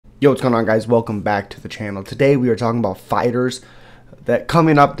Yo, what's going on, guys? Welcome back to the channel. Today we are talking about fighters that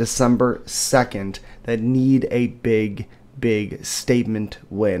coming up December 2nd that need a big statement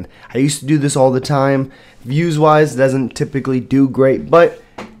win. I used to do this all the time. Views wise, it doesn't typically do great, but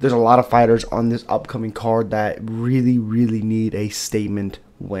there's a lot of fighters on this upcoming card that really need a statement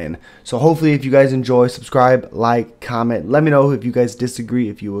win. So hopefully, if you guys enjoy, subscribe, like, comment. Let me know if you guys disagree,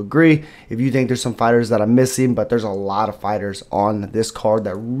 if you agree, if you think there's some fighters that I'm missing, but there's a lot of fighters on this card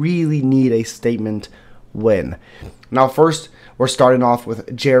that really need a statement win. Now first, we're starting off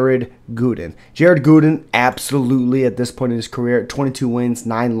with Jared Gooden. Jared Gooden, absolutely at this point in his career, 22 wins,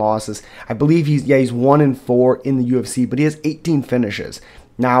 9 losses. I believe he's 1-4 in the UFC, but he has 18 finishes.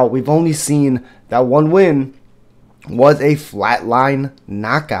 Now, we've only seen that one win was a flatline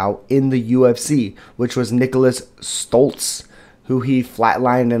knockout in the UFC, which was Nicholas Stoltz, who he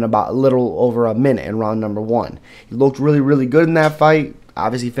flatlined in about a little over a minute in round number 1. He looked really good in that fight.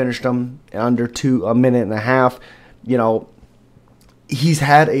 Obviously finished him in under a minute and a half. You know, he's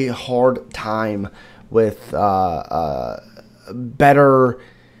had a hard time with better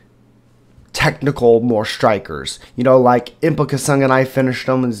technical, more strikers. You know, like Impa Kasanganay finished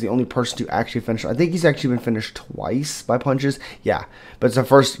him and is the only person to actually finish him. I think he's actually been finished twice by punches. Yeah, but it's the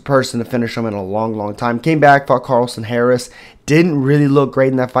first person to finish him in a long time. Came back, fought Carlston Harris. Didn't really look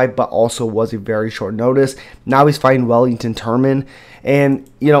great in that fight, but also was a very short notice. Now he's fighting Wellington Turman.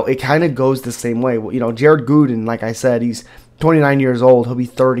 And, you know, it kind of goes the same way. You know, Jared Gooden, like I said, he's 29 years old. He'll be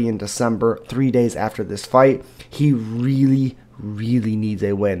 30 in December, 3 days after this fight. He really needs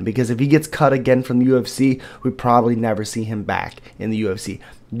a win, because if he gets cut again from the UFC, we probably never see him back in the UFC.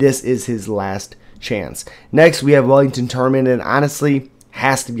 This is his last chance. Next, we have Wellington Turman, and honestly,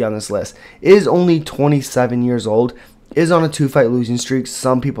 has to be on this list. Is only 27 years old, is on a 2-fight losing streak.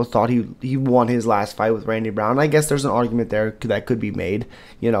 Some people thought he won his last fight with Randy Brown. I guess there's an argument there that could be made,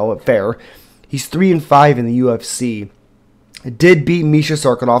 you know, fair. He's 3-5 in the UFC. Did beat Misha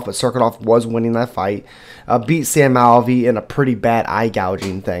Cirkunov, but Cirkunov was winning that fight. Beat Sam Alvey in a pretty bad eye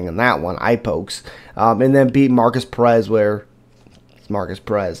gouging thing in that one, eye pokes. And then beat Marcus Perez, where Marcus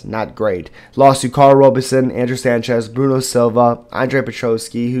Perez, not great. Lost to Carl Robeson, Andrew Sanchez, Bruno Silva, Andre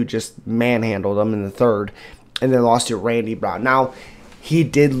Petroski, who just manhandled him in the third. And then lost to Randy Brown. Now, he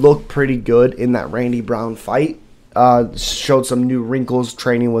did look pretty good in that Randy Brown fight. Showed some new wrinkles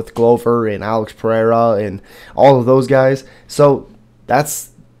training with Glover and Alex Pereira and all of those guys. So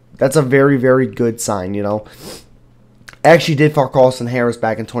that's a very good sign, you know. Actually did fight Carlston Harris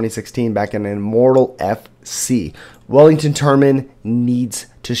back in 2016, back in Immortal FC. Wellington Turman needs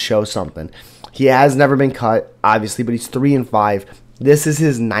to show something. He has never been cut, obviously, but he's 3-5. This is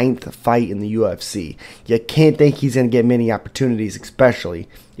his 9th fight in the UFC. You can't think he's going to get many opportunities, especially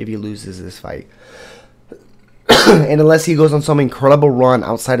if he loses this fight. And unless he goes on some incredible run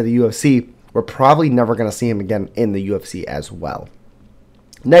outside of the UFC, we're probably never going to see him again in the UFC as well.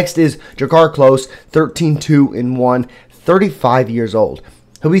 Next is Jakar Close, 13-2-1, 35 years old.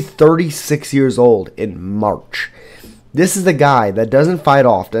 He'll be 36 years old in March. This is the guy that doesn't fight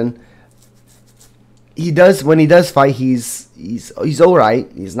often. When he does fight, he's all right.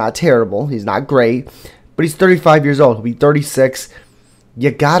 He's not terrible. He's not great, but he's 35 years old. He'll be 36. You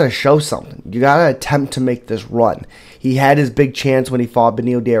gotta show something. You gotta attempt to make this run. He had his big chance when he fought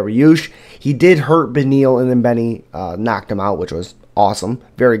Beneil Dariush. He did hurt Beneil, and then Benny knocked him out, which was awesome.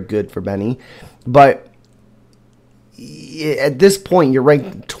 Very good for Benny. But at this point, you're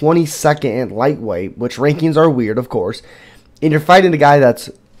ranked 22nd in lightweight, which rankings are weird, of course. And you're fighting a guy that's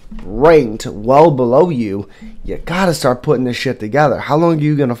ranked well below you. You gotta start putting this shit together. How long are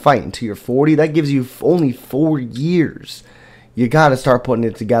you gonna fight? Until you're 40? That gives you only 4 years. You got to start putting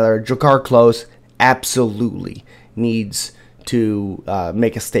it together. Jakar Close absolutely needs to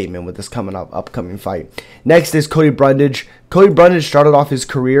make a statement with this upcoming fight. Next is Cody Brundage. Cody Brundage started off his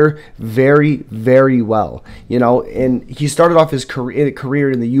career very well. You know, and he started off his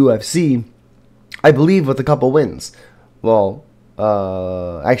career in the UFC, I believe, with a couple wins. Well,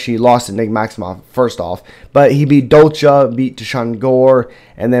 actually lost to Nick Maximov first off, but he beat Dolce, beat Deshaun Gore,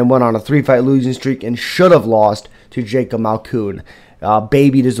 and then went on a 3-fight losing streak and should have lost to Jacob Malkoun.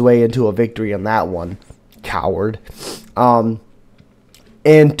 Babied his way into a victory on that one. Coward. And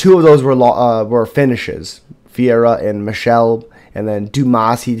 2 of those were finishes. Vieira and Michel. And then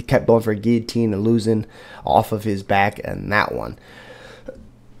Dumas, he kept going for a guillotine and losing off of his back in that one.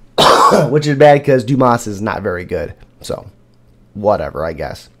 Which is bad because Dumas is not very good. So, whatever, I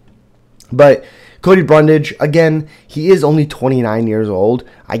guess. But Cody Brundage, again, he is only 29 years old.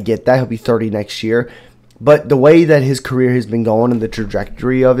 I get that. He'll be 30 next year. But the way that his career has been going and the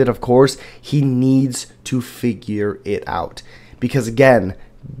trajectory of it, of course, he needs to figure it out. Because, again,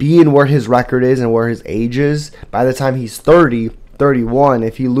 being where his record is and where his age is, by the time he's 30, 31,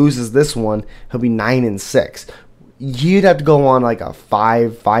 if he loses this one, he'll be 9-6. You'd have to go on like a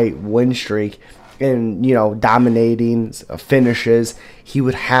 5-fight win streak and, you know, dominating finishes. He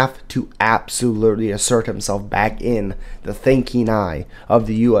would have to absolutely assert himself back in the thinking eye of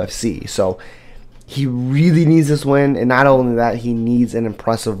the UFC. So he really needs this win, and not only that, he needs an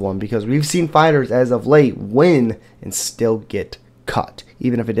impressive one, because we've seen fighters as of late win and still get cut,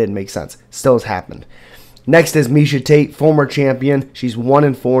 even if it didn't make sense. Still has happened. Next is Miesha Tate, former champion. She's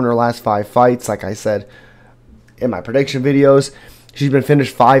 1-4 in her last 5 fights, like I said in my prediction videos. She's been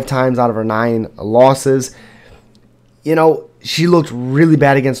finished 5 times out of her 9 losses. You know, she looked really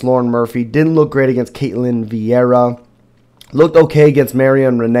bad against Lauren Murphy. Didn't look great against Caitlin Vieira. Looked okay against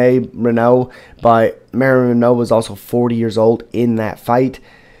Marion Reneau, but Marion Reneau was also 40 years old in that fight.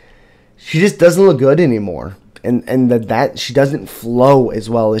 She just doesn't look good anymore. And that she doesn't flow as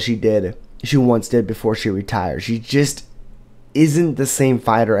well as she once did before she retired. She just isn't the same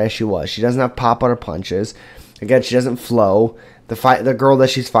fighter as she was. She doesn't have pop on her punches. Again, she doesn't flow. The girl that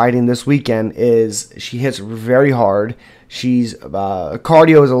she's fighting this weekend she hits very hard. She's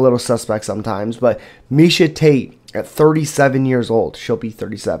cardio is a little suspect sometimes, but Miesha Tate at 37 years old, she'll be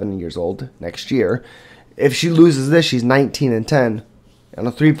 37 years old next year. If she loses this, she's 19-10 on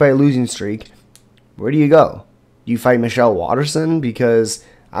a 3-fight losing streak. Where do you go? Do you fight Michelle Waterson? Because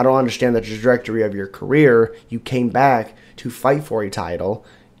I don't understand the trajectory of your career. You came back to fight for a title.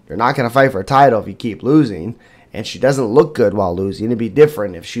 You're not going to fight for a title if you keep losing. And she doesn't look good while losing. It'd be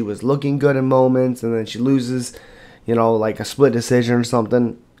different if she was looking good in moments and then she loses, you know, like a split decision or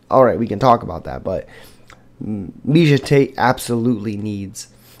something. All right, we can talk about that. But Miesha Tate absolutely needs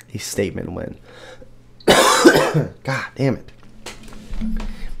a statement win. God damn it.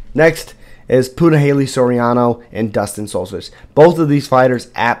 Next is Punahele Soriano and Dustin Solsvich. Both of these fighters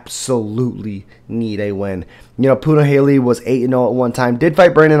absolutely need a win. You know, Punahele was 8-0 at one time. Did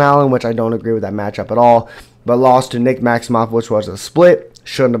fight Brandon Allen, which I don't agree with that matchup at all. But lost to Nick Maximoff, which was a split.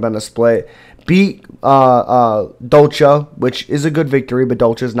 Shouldn't have been a split. Beat Dolce, which is a good victory, but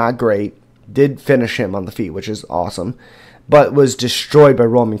Dolce's not great. Did finish him on the feet, which is awesome. But was destroyed by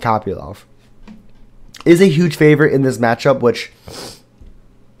Roman Kopylov. Is a huge favorite in this matchup, which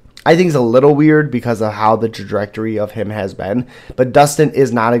I think is a little weird because of how the trajectory of him has been. But Dustin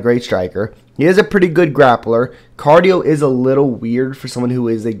is not a great striker. He is a pretty good grappler. Cardio is a little weird for someone who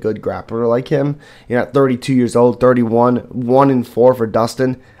is a good grappler like him. You know, at 32 years old, 31, 1-4 for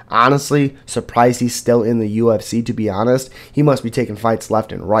Dustin. Honestly, surprised he's still in the UFC, to be honest. He must be taking fights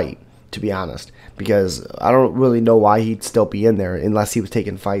left and right, to be honest. Because I don't really know why he'd still be in there unless he was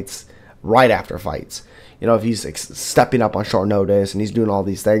taking fights right after fights. You know, if he's stepping up on short notice and he's doing all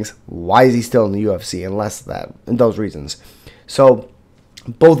these things, why is he still in the UFC unless that, and those reasons. So,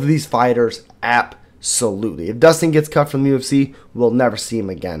 both of these fighters, absolutely. If Dustin gets cut from the UFC, we'll never see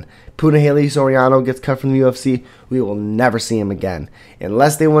him again. Punahele Soriano gets cut from the UFC, we will never see him again.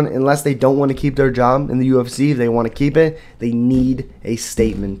 Unless they don't want to keep their job in the UFC, if they want to keep it, they need a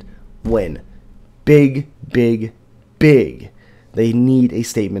statement win. Big, big, big. They need a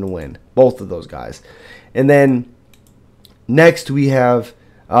statement win. Both of those guys. And then next we have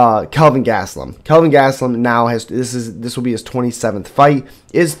Kelvin Gastelum. Kelvin Gastelum now has this will be his 27th fight.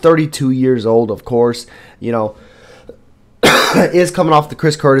 Is 32 years old, of course. You know, is coming off the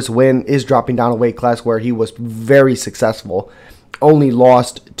Chris Curtis win. Is dropping down a weight class where he was very successful. Only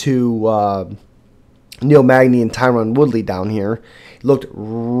lost to Neil Magny and Tyron Woodley down here. He looked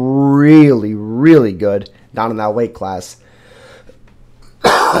really, really good down in that weight class.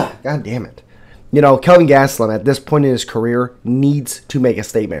 God damn it. You know, Kelvin Gastelum at this point in his career needs to make a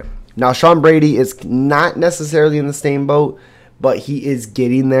statement. Now, Sean Brady is not necessarily in the same boat, but he is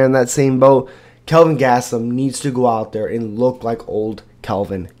getting there in that same boat. Kelvin Gastelum needs to go out there and look like old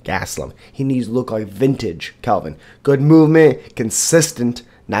Kelvin Gastelum. He needs to look like vintage Kelvin. Good movement, consistent,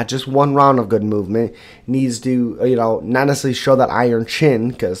 not just one round of good movement. Needs to, you know, not necessarily show that iron chin,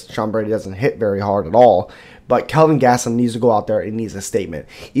 because Sean Brady doesn't hit very hard at all. But Kelvin Gastelum needs to go out there and needs a statement.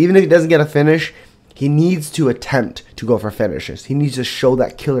 Even if he doesn't get a finish, he needs to attempt to go for finishes. He needs to show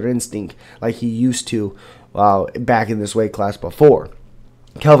that killer instinct like he used to back in this weight class before.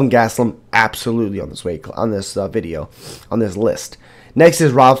 Kelvin Gastelum absolutely on this video, on this list. Next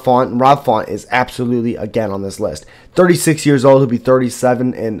is Rob Font, and Rob Font is absolutely again on this list. 36 years old, he'll be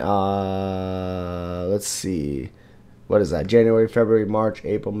 37 in let's see. What is that? January, February, March,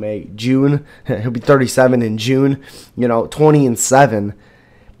 April, May, June. He'll be 37 in June. You know, 20-7.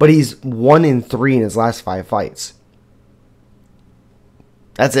 But he's 1-3 in his last 5 fights.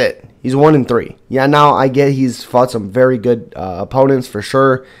 That's it. He's 1-3. Yeah, now I get he's fought some very good opponents for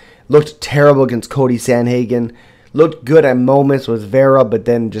sure. Looked terrible against Cody Sandhagen. Looked good at moments with Vera, but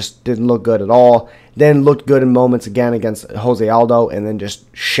then just didn't look good at all. Then looked good in moments again against Jose Aldo, and then just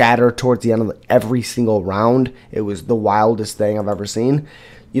shattered towards the end of every single round. It was the wildest thing I've ever seen.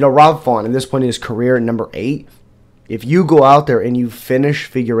 You know, Rob Font, at this point in his career, at number 8, if you go out there and you finish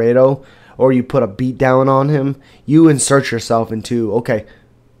Figueiredo, or you put a beat down on him, you insert yourself into, okay,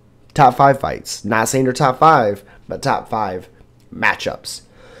 top 5 fights. Not saying they're top 5, but top 5 matchups.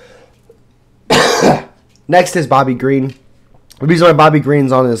 Next is Bobby Green. The reason why Bobby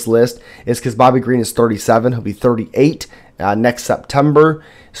Green's on this list is because Bobby Green is 37. He'll be 38 next September.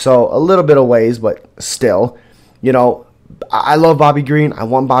 So a little bit of ways, but still. You know, I love Bobby Green. I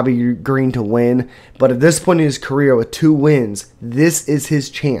want Bobby Green to win. But at this point in his career with 2 wins, this is his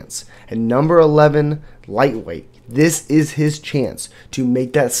chance. At number 11 lightweight, this is his chance to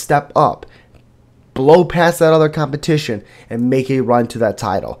make that step up, blow past that other competition, and make a run to that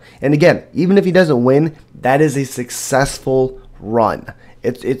title. And again, even if he doesn't win, that is a successful run.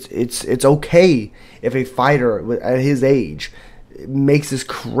 It's okay if a fighter at his age makes this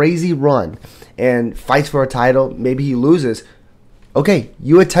crazy run and fights for a title. Maybe he loses. Okay,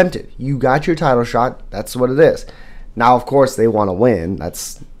 you attempted. You got your title shot. That's what it is. Now, of course, they want to win.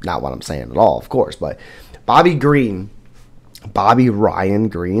 That's not what I'm saying at all, of course. But Bobby Green, Bobby Ryan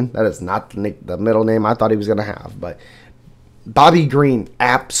Green, that is not the middle name I thought he was going to have. But Bobby Green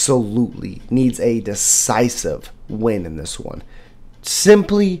absolutely needs a decisive win in this one.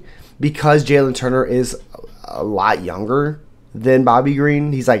 Simply because Jalen Turner is a lot younger than Bobby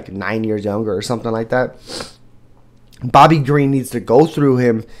Green. He's like 9 years younger or something like that. Bobby Green needs to go through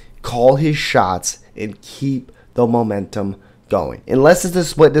him, call his shots, and keep the momentum going. Unless it's a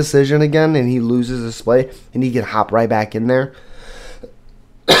split decision again and he loses a split and he can hop right back in there,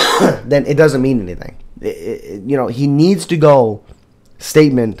 then it doesn't mean anything. You know, he needs to go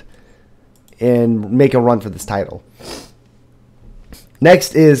statement and make a run for this title.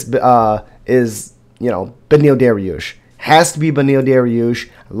 Next is you know, Beneil Dariush. Has to be Beneil Dariush.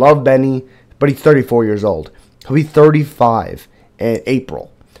 I love Benny, but he's 34 years old. He'll be 35 in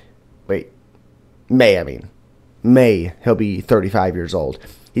April. Wait, May, May, he'll be 35 years old.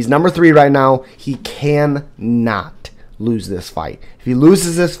 He's number 3 right now. He cannot lose this fight. If he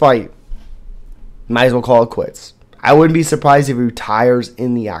loses this fight, might as well call it quits. I wouldn't be surprised if he retires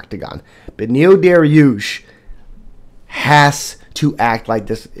in the octagon. Beneil Dariush has to act like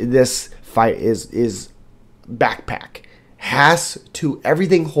this fight is backpack. Has to.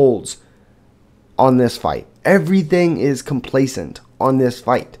 Everything holds on this fight. Everything is complacent on this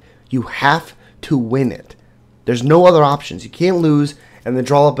fight. You have to win it. There's no other options. You can't lose and then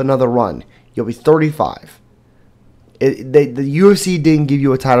draw up another run. You'll be 35. The UFC didn't give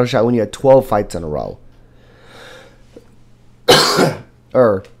you a title shot when you had 12 fights in a row.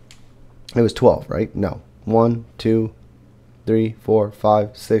 Or it was 12, right? No. 1, 2, 3, 4,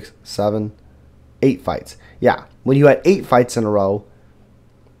 5, 6, 7, 8 fights. Yeah. When you had 8 fights in a row,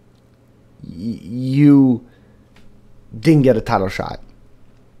 you didn't get a title shot.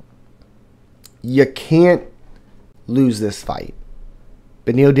 You can't lose this fight.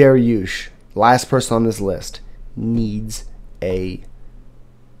 Beneil Dariush, last person on this list, needs a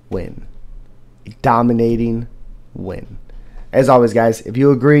win. A dominating win. As always, guys, if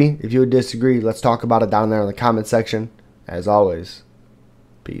you agree, if you disagree, let's talk about it down there in the comment section. As always,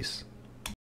 peace.